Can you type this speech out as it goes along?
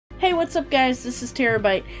Hey, what's up guys? This is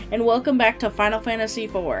Terabyte, and welcome back to Final Fantasy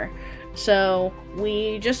IV. So,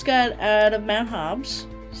 we just got out of Mount Hobbs.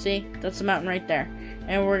 See? That's the mountain right there.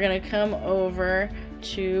 And we're gonna come over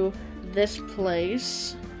to this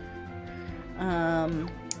place.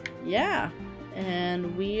 Yeah.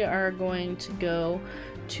 And we are going to go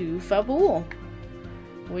to Fabul,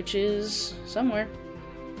 which is somewhere.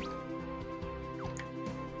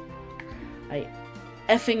 I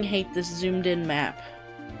effing hate this zoomed in map.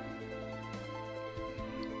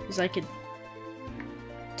 Because I could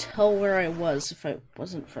tell where I was if it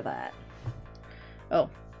wasn't for that. Oh,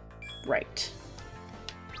 right.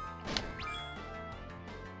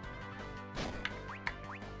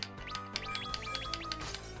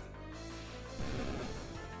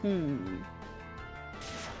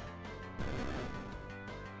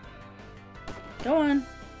 Go on.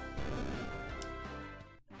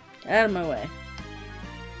 Get out of my way.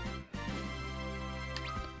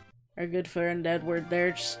 Our good friend Edward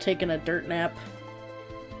there, just taking a dirt nap.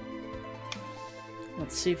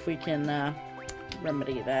 Let's see if we can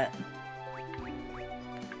remedy that.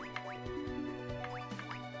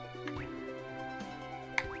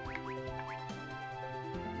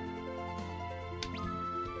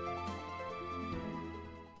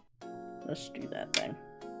 Let's do that thing.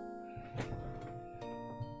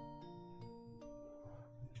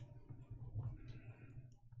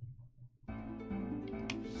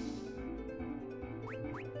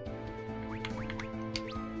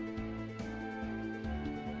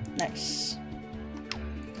 Nice.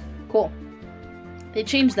 Cool. They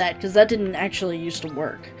changed that because that didn't actually used to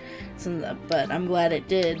work. But I'm glad it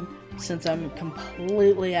did, since I'm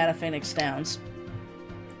completely out of Phoenix Downs.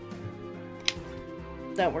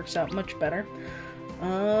 That works out much better.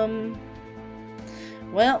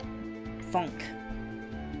 Well, funk.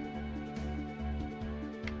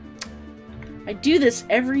 I do this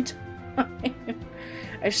every time.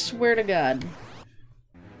 I swear to God.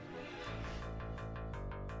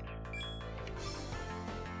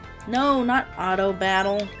 No, not auto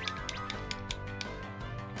battle.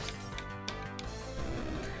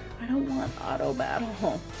 I don't want auto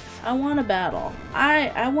battle. I want a battle.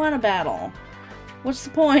 I want a battle. What's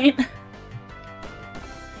the point?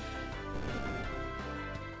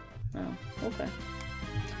 Oh, okay.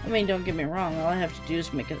 I mean, don't get me wrong. All I have to do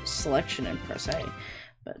is make a selection and press A.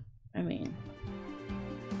 But, I mean,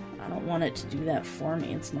 I don't want it to do that for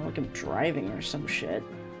me. It's not like I'm driving or some shit.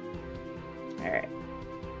 Alright.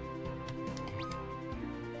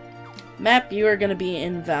 Map, you are gonna be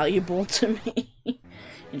invaluable to me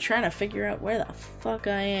in trying to figure out where the fuck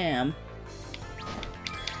I am.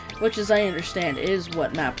 Which, as I understand, is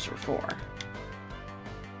what maps are for.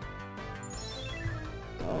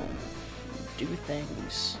 Go. Do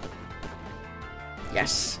things.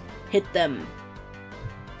 Yes. Hit them.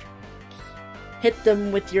 Hit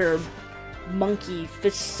them with your monkey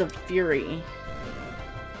fists of fury.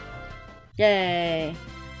 Yay.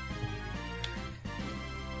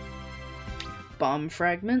 Bomb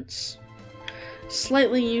fragments.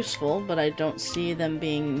 Slightly useful, but I don't see them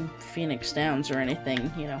being Phoenix Downs or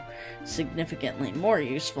anything, you know, significantly more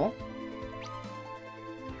useful.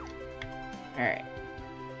 Alright.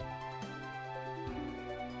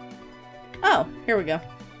 Oh, here we go.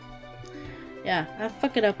 Yeah, I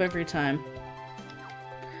fuck it up every time.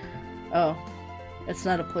 Oh, it's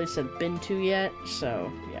not a place I've been to yet,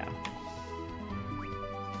 so yeah.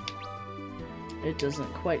 It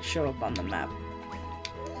doesn't quite show up on the map.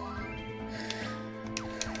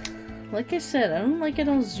 Like I said, I don't like it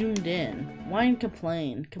all zoomed in. Whine,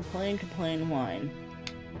 complain. Complain, complain, whine.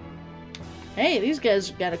 Hey, these guys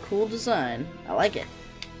have got a cool design. I like it.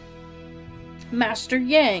 Master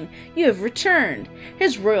Yang, you have returned.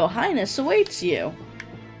 His Royal Highness awaits you.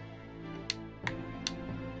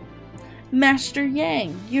 Master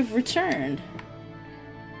Yang, you've returned.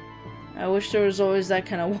 I wish there was always that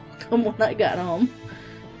kind of welcome when I got home.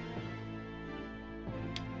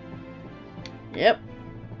 Yep.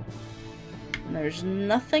 There's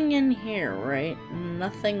nothing in here, right?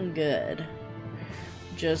 Nothing good.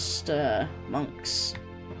 Just, monks.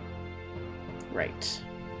 Right.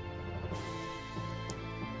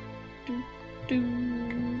 Do, do,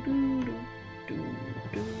 do, do, do,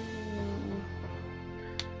 do.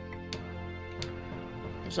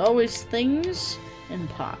 There's always things in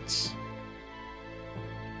pots.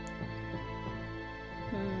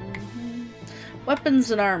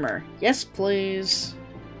 Weapons and armor. Yes, please.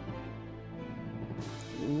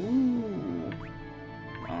 Ooh.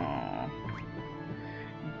 Aww.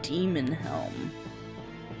 Demon helm.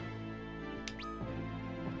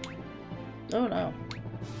 Oh no.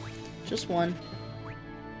 Just one.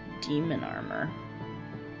 Demon armor.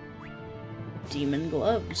 demon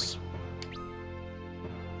gloves.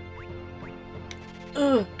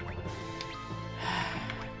 Ugh.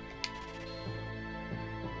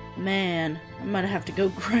 Man, I might have to go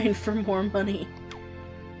grind for more money.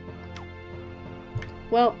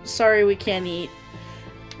 Well, sorry we can't eat.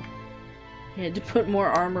 He had to put more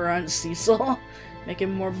armor on Cecil. Make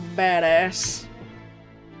him more badass.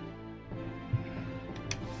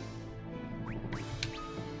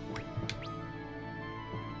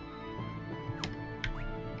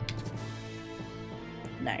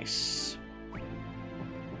 Nice.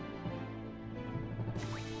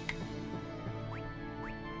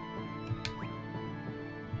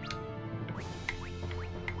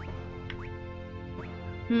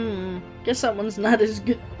 Guess that one's not as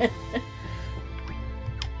good.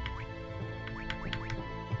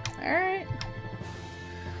 Alright.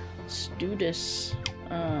 Let's do this.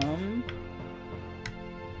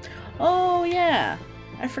 Oh, yeah.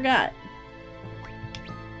 I forgot.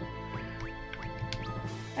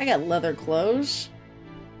 I got leather clothes.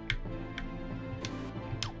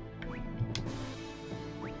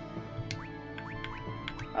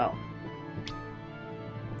 Oh.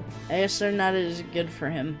 I guess they're not as good for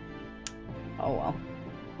him. Oh well.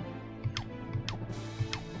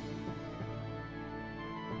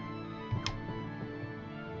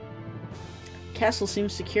 Castle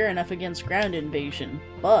seems secure enough against ground invasion,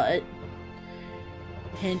 but...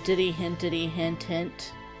 Hintity, hintity, hint,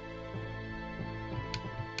 hint.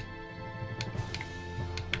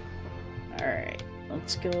 Alright,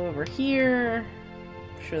 let's go over here.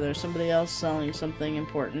 I'm sure there's somebody else selling something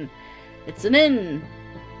important. It's an inn!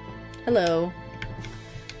 Hello.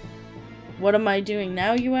 What am I doing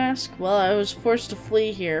now, you ask? Well, I was forced to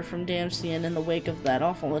flee here from Damsian in the wake of that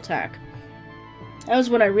awful attack. That was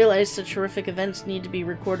when I realized such horrific events need to be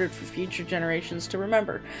recorded for future generations to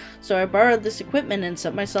remember. So I borrowed this equipment and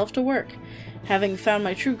set myself to work. Having found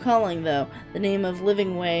my true calling, though, the name of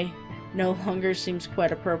Living Way no longer seems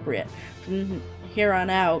quite appropriate. From here on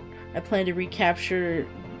out, I plan to capture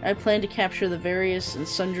the various and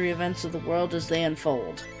sundry events of the world as they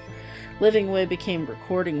unfold. Living Way became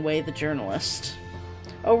Recording Way the journalist.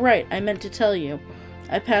 Oh right, I meant to tell you.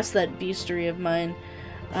 I passed that beastery of mine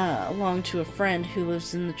along to a friend who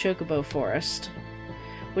lives in the Chocobo Forest.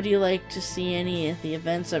 Would you like to see any of the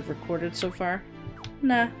events I've recorded so far?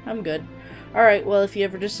 Nah, I'm good. Alright, well if you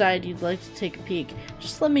ever decide you'd like to take a peek,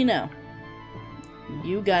 just let me know.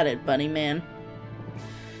 You got it, bunny man.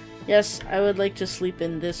 Yes, I would like to sleep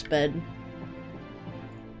in this bed.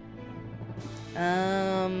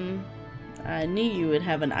 I knew you would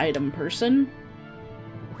have an item person.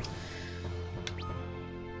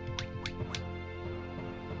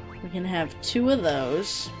 We can have 2 of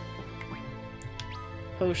those.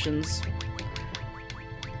 Potions.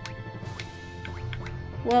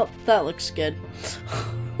 Well, that looks good.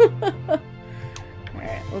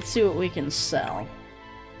 Alright, let's see what we can sell.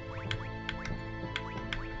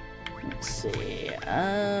 Let's see,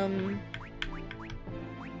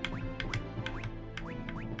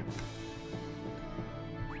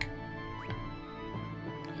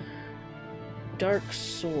 Dark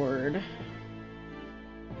Sword.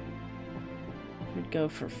 We'd go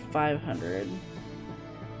for 500.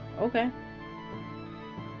 Okay.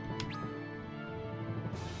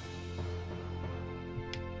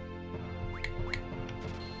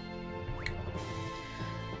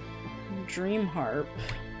 Dream Harp.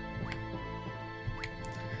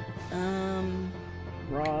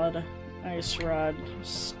 Rod. Ice Rod.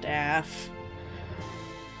 Staff.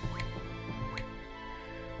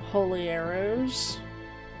 Holy Arrows.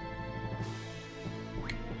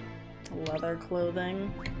 Leather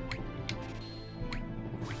clothing.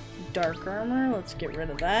 Dark Armor. Let's get rid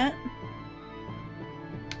of that.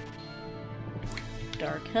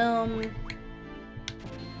 Dark Helm. Get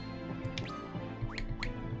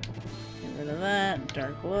rid of that.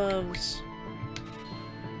 Dark Gloves.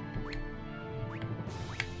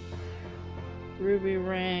 Ruby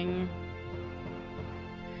Ring.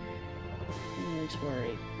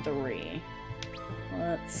 Inventory 3.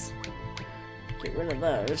 Let's get rid of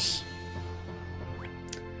those.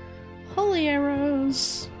 Holy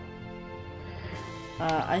Arrows.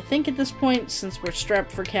 I think at this point, since we're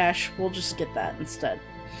strapped for cash, we'll just get that instead.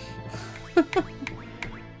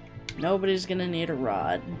 Nobody's gonna need a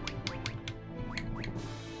rod.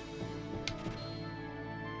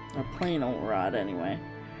 A plain old rod, anyway.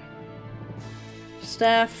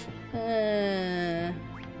 Staff.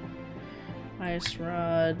 Ice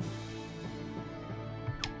Rod.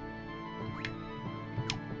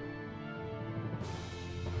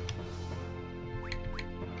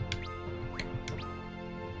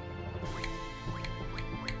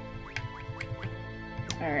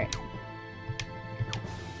 Alright.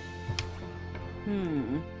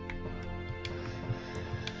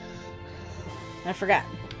 I forgot.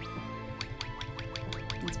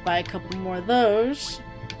 Let's buy a couple more of those.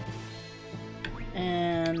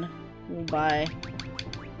 And we'll buy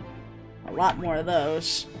a lot more of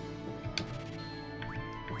those.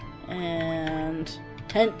 And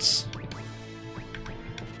tents.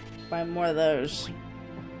 Buy more of those.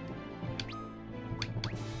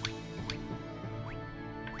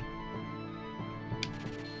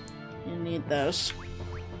 You need those.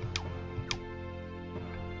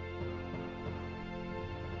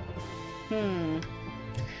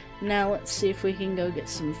 Now let's see if we can go get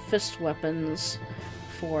some fist weapons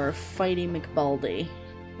for Fighty McBaldy.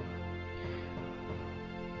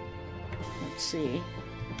 Let's see.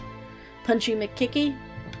 Punchy McKicky?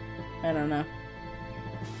 I don't know.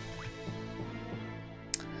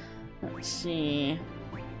 Let's see.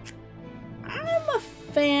 I'm a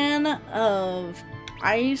fan of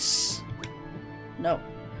ice. No.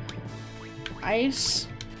 Ice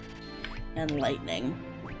and lightning.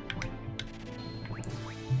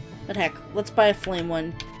 But heck, let's buy a flame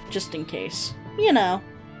one just in case. You know.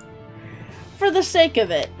 For the sake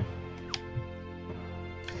of it.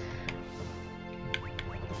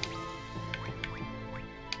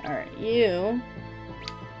 Alright, you.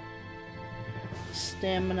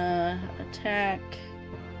 Stamina, attack.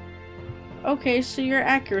 Okay, so your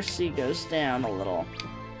accuracy goes down a little.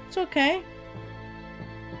 It's okay.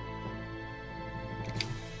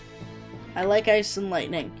 I like ice and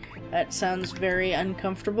lightning. That sounds very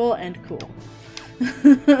uncomfortable and cool.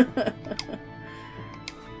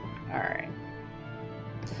 Alright.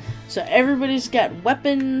 So everybody's got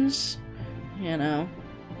weapons. You know.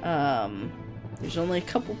 There's only a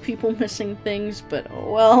couple people missing things, but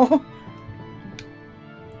oh well.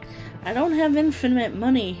 I don't have infinite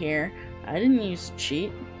money here. I didn't use a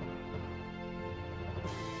cheat.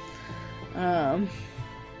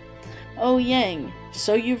 Oh Yang,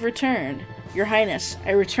 so you've returned. Your Highness,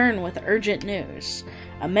 I return with urgent news.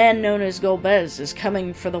 A man known as Golbez is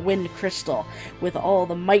coming for the Wind Crystal, with all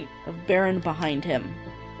the might of Baron behind him.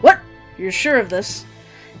 What? You're sure of this?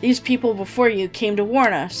 These people before you came to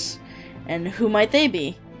warn us. And who might they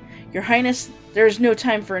be? Your Highness, there is no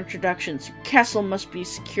time for introductions. Your castle must be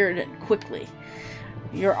secured and quickly.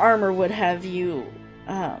 Your armor would have you,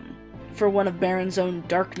 for one of Baron's own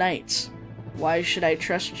dark knights. Why should I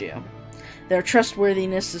trust you? Their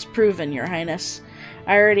trustworthiness is proven, Your Highness.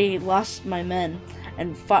 I already lost my men,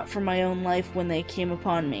 and fought for my own life when they came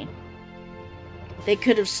upon me. They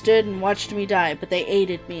could have stood and watched me die, but they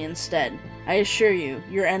aided me instead. I assure you,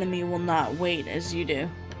 your enemy will not wait as you do.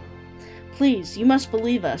 Please, you must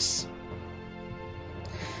believe us.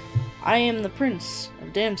 I am the Prince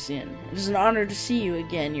of Damcian. It is an honor to see you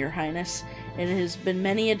again, Your Highness. It has been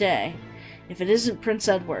many a day. If it isn't Prince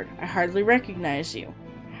Edward, I hardly recognize you.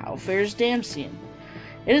 How fares Damcian?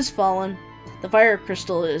 It has fallen. The fire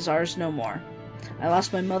crystal is ours no more. I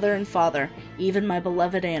lost my mother and father, even my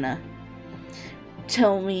beloved Anna.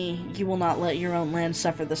 Tell me you will not let your own land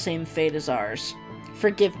suffer the same fate as ours.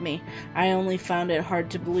 Forgive me. I only found it hard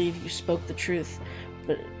to believe you spoke the truth,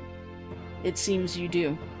 but it seems you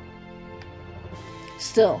do.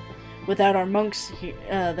 Still, without our monks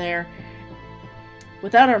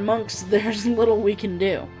there's little we can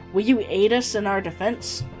do. Will you aid us in our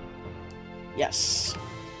defense? Yes.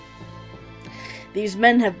 These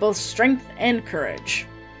men have both strength and courage.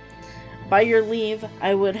 By your leave,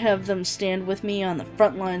 I would have them stand with me on the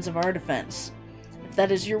front lines of our defense. If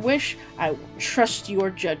that is your wish, I will trust your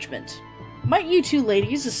judgment. Might you two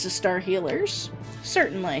ladies assist our healers?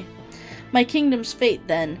 Certainly. My kingdom's fate,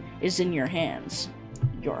 then, is in your hands.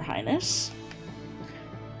 Your Highness?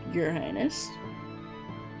 Your Highness?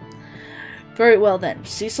 Very well then.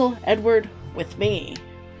 Cecil, Edward, with me.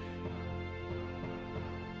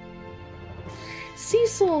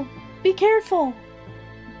 Cecil, be careful!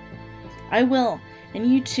 I will, and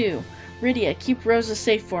you too. Rydia, keep Rosa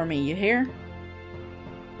safe for me, you hear?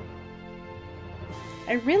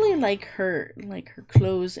 I really like her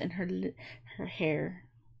clothes and her hair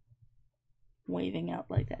waving out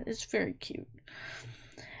like that. It's very cute.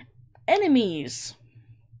 Enemies!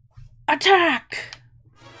 Attack!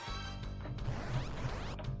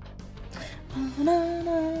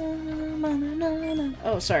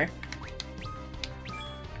 Oh, sorry.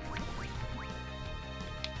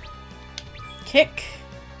 Kick.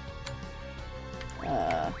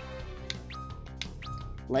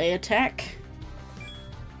 Lay attack.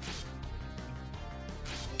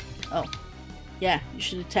 Oh. Yeah, you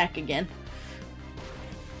should attack again.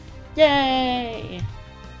 Yay!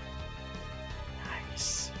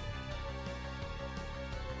 Nice.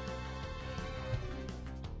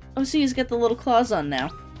 Oh, see, he's got the little claws on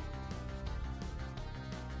now.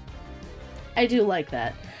 I do like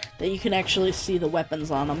that you can actually see the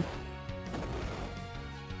weapons on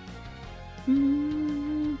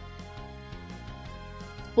him.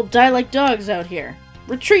 We'll die like dogs out here.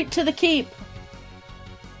 Retreat to the keep!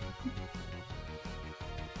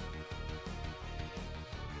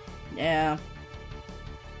 Yeah.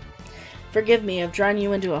 Forgive me, I've drawn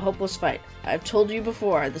you into a hopeless fight. I've told you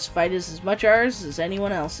before, this fight is as much ours as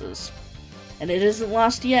anyone else's. And it isn't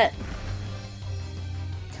lost yet.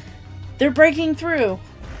 They're breaking through!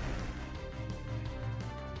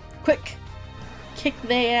 Quick! Kick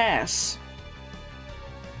they ass!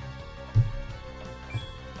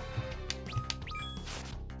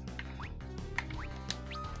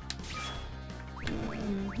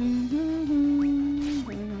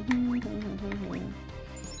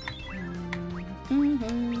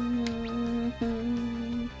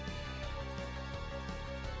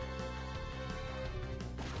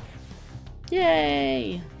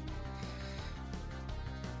 Yay!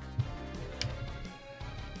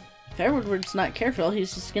 If Edward's not careful,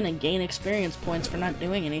 he's just gonna gain experience points for not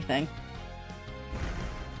doing anything.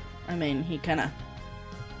 I mean, he kinda...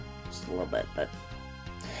 just a little bit, but...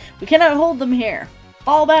 we cannot hold them here!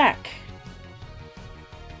 Fall back!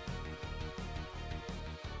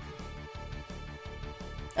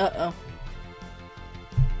 Uh-oh.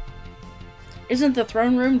 Isn't the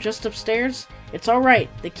throne room just upstairs? It's alright.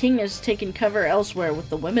 The king has taken cover elsewhere with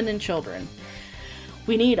the women and children.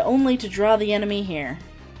 We need only to draw the enemy here.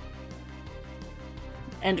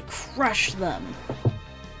 And crush them.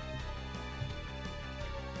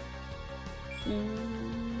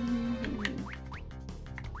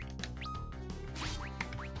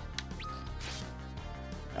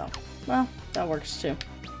 Oh, well, that works too.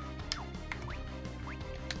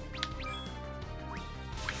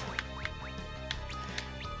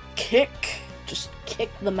 Kick! Just kick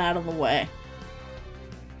them out of the way.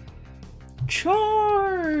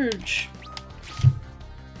 Charge!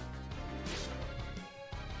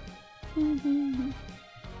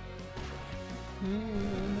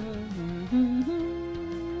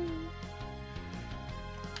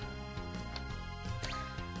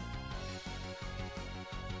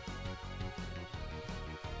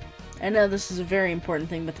 I know this is a very important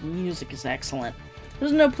thing, but the music is excellent.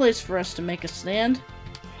 There's no place for us to make a stand.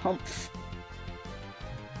 Humph.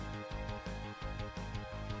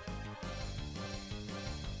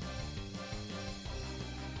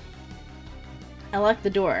 I locked the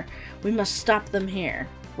door. We must stop them here.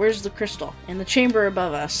 Where's the crystal? In the chamber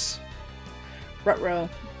above us. Rutrow.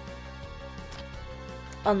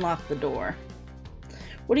 Unlock the door.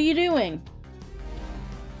 What are you doing?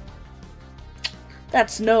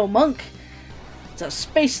 That's no monk. It's a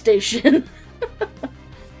space station.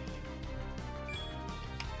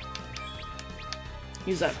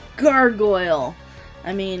 He's a gargoyle.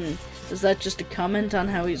 I mean, is that just a comment on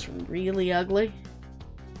how he's really ugly?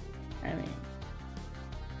 I mean...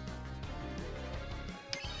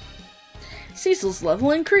 Cecil's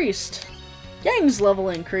level increased. Yang's level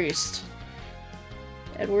increased.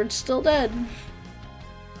 Edward's still dead.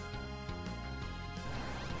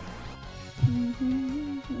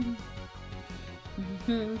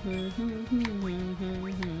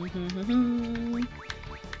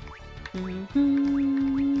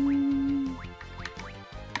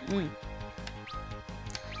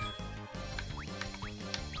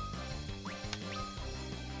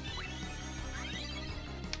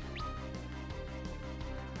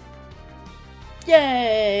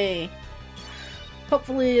 Yay!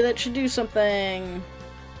 Hopefully that should do something.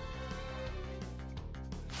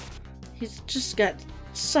 He's just got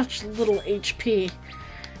such little HP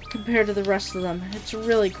compared to the rest of them. It's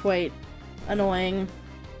really quite annoying.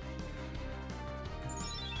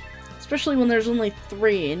 Especially when there's only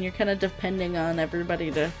 3 and you're kind of depending on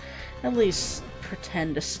everybody to at least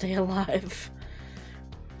pretend to stay alive.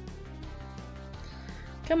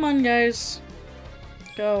 Come on, guys.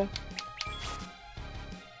 Go.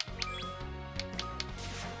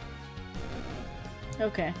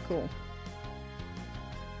 Okay, cool.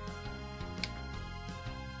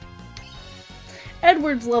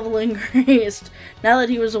 Edward's level increased now that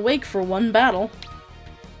he was awake for one battle.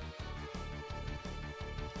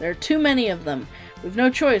 There are too many of them. We've no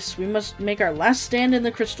choice. We must make our last stand in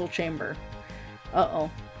the crystal chamber. Uh-oh.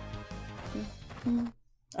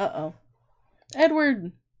 Uh-oh.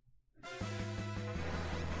 Edward!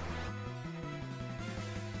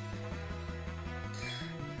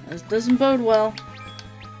 This doesn't bode well.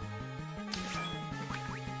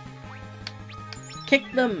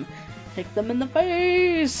 Kick them! Kick them in the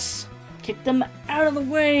face! Kick them out of the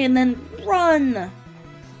way and then run!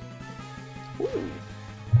 Ooh.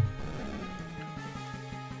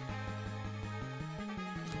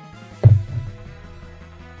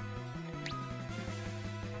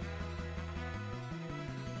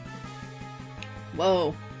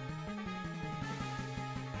 Whoa.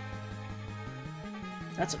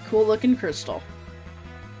 That's a cool looking crystal.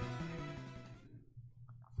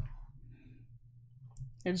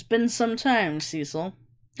 It's been some time, Cecil.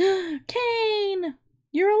 Kane!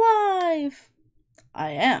 You're alive!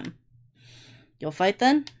 I am. You'll fight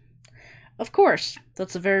then? Of course.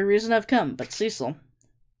 That's the very reason I've come. But Cecil,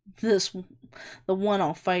 the one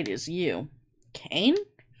I'll fight is you. Kane?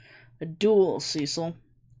 A duel, Cecil.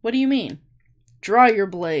 What do you mean? Draw your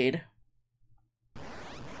blade.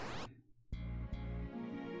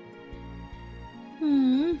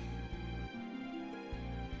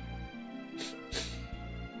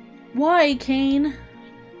 Why, Kane?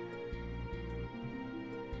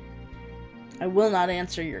 I will not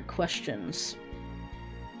answer your questions.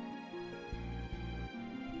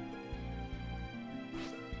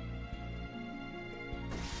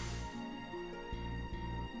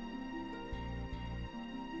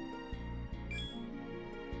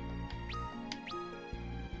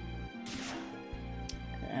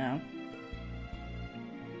 Yeah.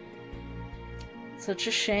 Such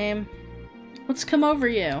a shame. What's come over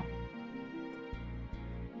you?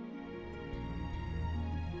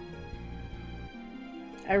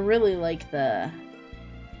 I really like the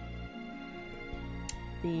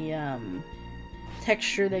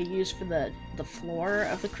texture they use for the floor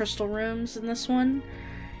of the crystal rooms in this one.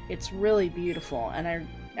 It's really beautiful, and I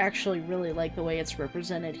actually really like the way it's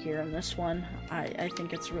represented here in this one. I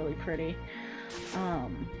think it's really pretty.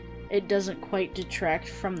 It doesn't quite detract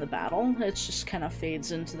from the battle. It just kind of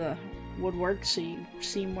fades into the woodwork, so you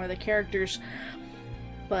see more of the characters.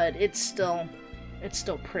 But it's still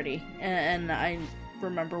pretty, and I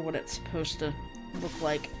remember what it's supposed to look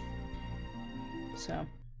like. So,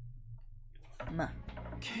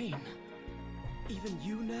 Kane, even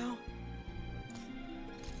you now?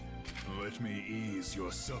 Let me ease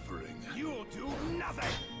your suffering. You'll do nothing.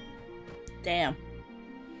 damn.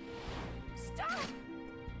 Stop!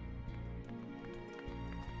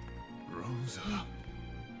 Rosa.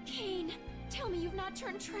 Kane, tell me you've not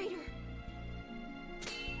turned traitor.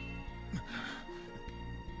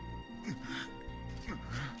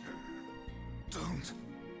 Don't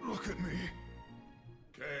look at me.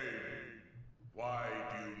 Kane, why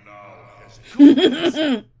do you now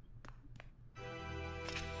hesitate?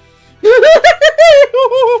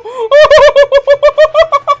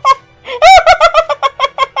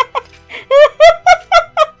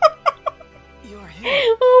 You're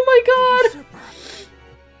here. Oh my god!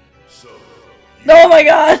 So, Oh my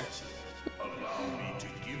god! allow me to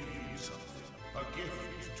give you something. A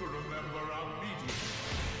gift to remember our meeting.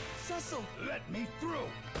 Cecil, Let me through.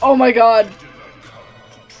 Oh my god! Did I come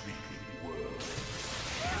to treat you well?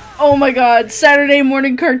 Oh my god, Saturday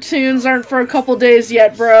morning cartoons aren't for a couple days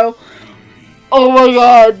yet, bro. Oh my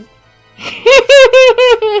god.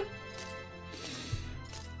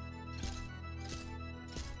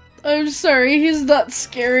 I'm sorry, he's not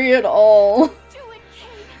scary at all. Do it,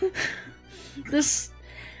 Kane! This...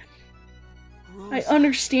 I Rosa.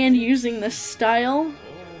 understand using this style,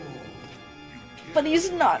 but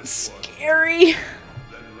he's not scary. Then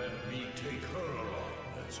let me take her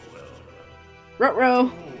along as well. Ruh-roh.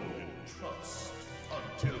 Hold in trust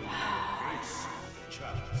until you embrace the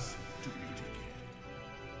chance to meet again.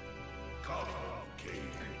 Come,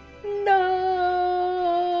 Kane.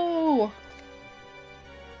 No!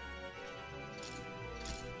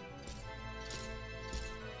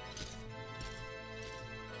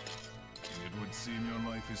 It would seem your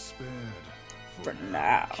life is spared. For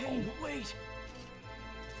now. Kane, wait.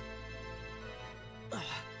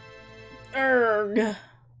 Erg.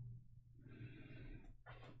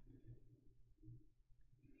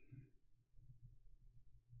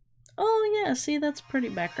 Oh yeah, see, that's pretty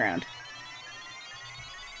background.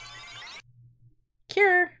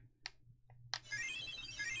 Cure.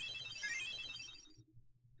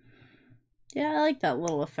 Yeah, I like that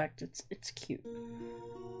little effect. It's cute.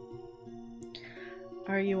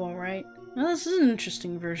 Are you alright? Well, this is an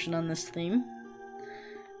interesting version on this theme.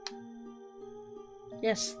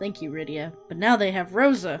 Yes, thank you, Rydia. But now they have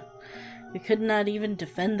Rosa. We could not even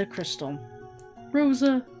defend the crystal.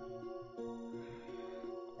 Rosa.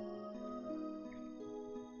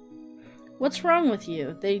 What's wrong with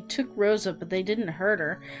you? They took Rosa, but they didn't hurt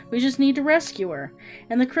her. We just need to rescue her.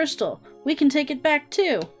 And the crystal. We can take it back,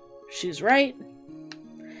 too. She's right.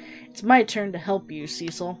 It's my turn to help you,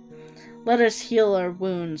 Cecil. Let us heal our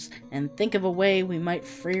wounds and think of a way we might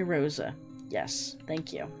free Rosa. Yes,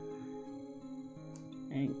 thank you.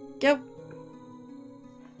 And go!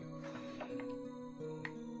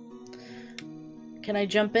 Can I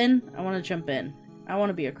jump in? I want to jump in. I want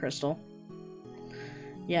to be a crystal.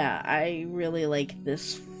 Yeah, I really like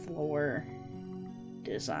this floor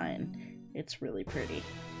design. It's really pretty.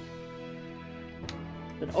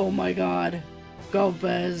 But oh my god. Go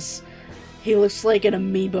Bez. He looks like an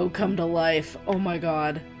amiibo come to life. Oh my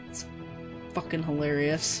god. It's fucking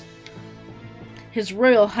hilarious. His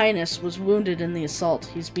Royal Highness was wounded in the assault.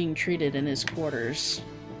 He's being treated in his quarters.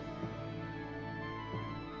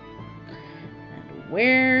 And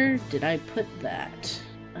where did I put that?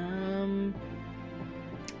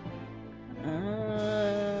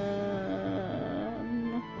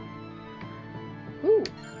 Ooh.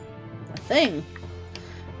 A thing.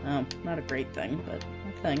 Oh, not a great thing, but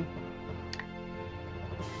a thing.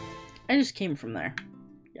 I just came from there.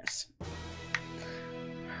 Yes.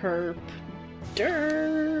 Herp.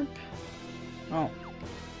 Derp. Oh.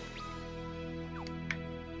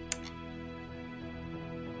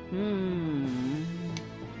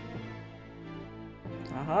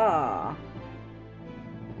 Aha.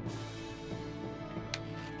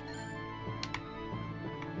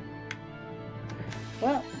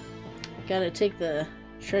 Well, gotta take the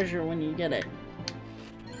treasure when you get it.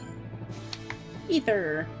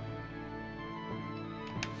 Ether.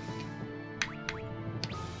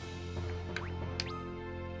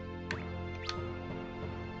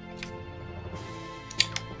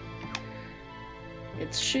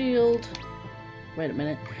 It's shield. Wait a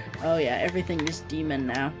minute. Oh yeah, everything is demon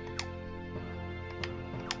now.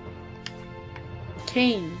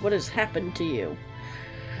 Cain, what has happened to you?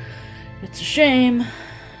 It's a shame.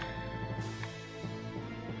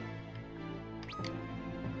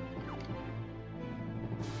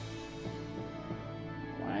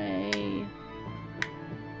 Why?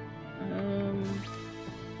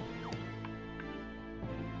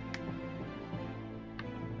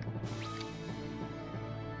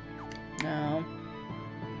 No.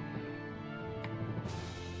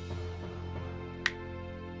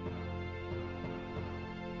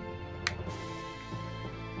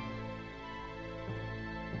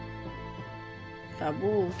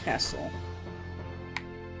 Fabul Castle.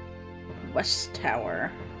 West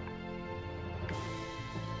Tower.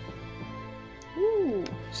 Ooh,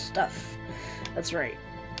 stuff. That's right.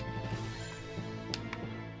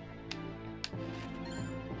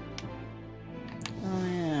 Oh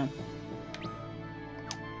yeah.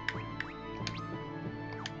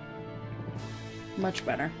 Much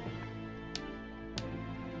better.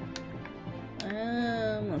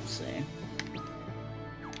 Let's see.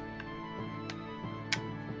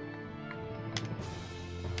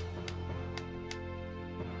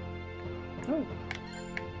 Oh.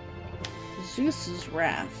 Zeus's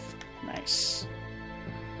Wrath. Nice.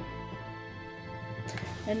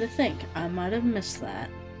 And to think, I might have missed that.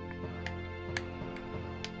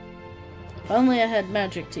 If only I had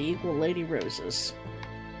magic to equal Lady Rose's.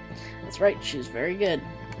 That's right, she's very good.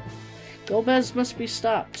 Golbez must be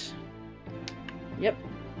stopped. Yep.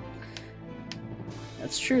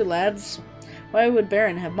 That's true, lads. Why would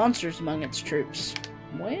Baron have monsters among its troops?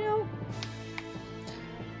 Well...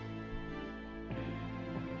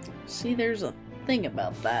 See, there's a thing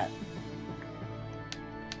about that.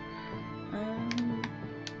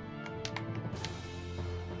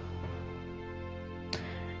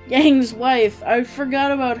 Yang's wife! I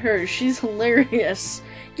forgot about her. She's hilarious.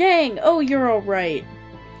 Yang! Oh, you're alright.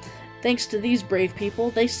 Thanks to these brave people,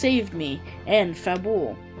 they saved me, and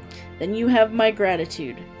Fabul. Then you have my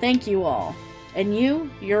gratitude. Thank you all. And you?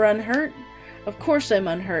 You're unhurt? Of course I'm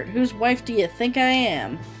unhurt. Whose wife do you think I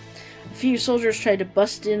am? A few soldiers tried to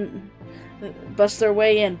bust their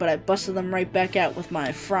way in, but I busted them right back out with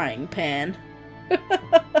my frying pan.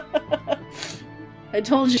 I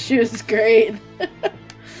told you she was great.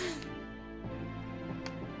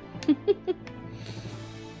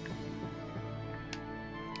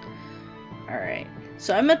 Alright,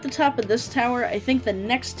 so I'm at the top of this tower. I think the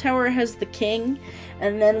next tower has the king,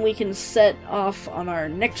 and then we can set off on our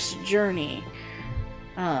next journey.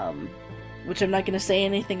 Which I'm not going to say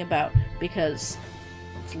anything about, because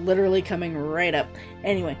it's literally coming right up.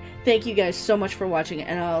 Anyway, thank you guys so much for watching,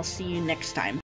 and I'll see you next time.